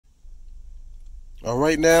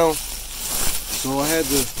Alright now, so I had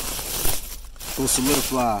to go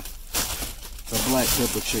solidify the Blk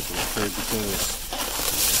Pepper Chkn, okay, because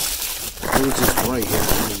it was just right here. It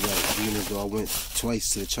was like, even though I went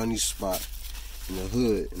twice to the Chinese spot in the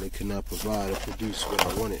hood and they could not provide or produce what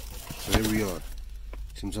I wanted. So here we are.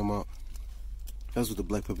 See what I'm talking about? That's what the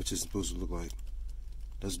Blk Pepper Chkn is supposed to look like.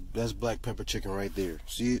 That's Blk Pepper Chkn right there.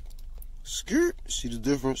 See it? Skirt. See the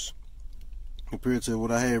difference compared to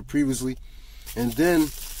what I had previously. And then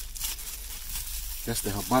that's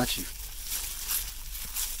the hibachi.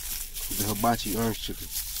 The hibachi orange chicken,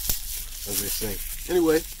 as they say.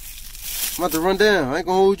 Anyway, I'm about to run down. I ain't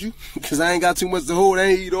gonna hold you, because I ain't got too much to hold. I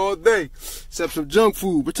ain't eat all day, except some junk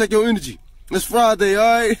food. Protect your energy. It's Friday,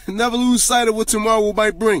 alright? Never lose sight of what tomorrow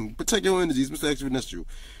might bring. Protect your energy. It's Mr. Extraterrestrial.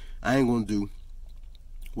 I ain't gonna do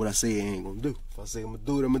what I say I ain't gonna do. If I say I'm gonna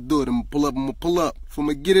do it, I'm gonna do it. I'm gonna pull up, I'm gonna pull up. If I'm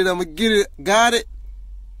gonna get it, I'm gonna get it. Got it?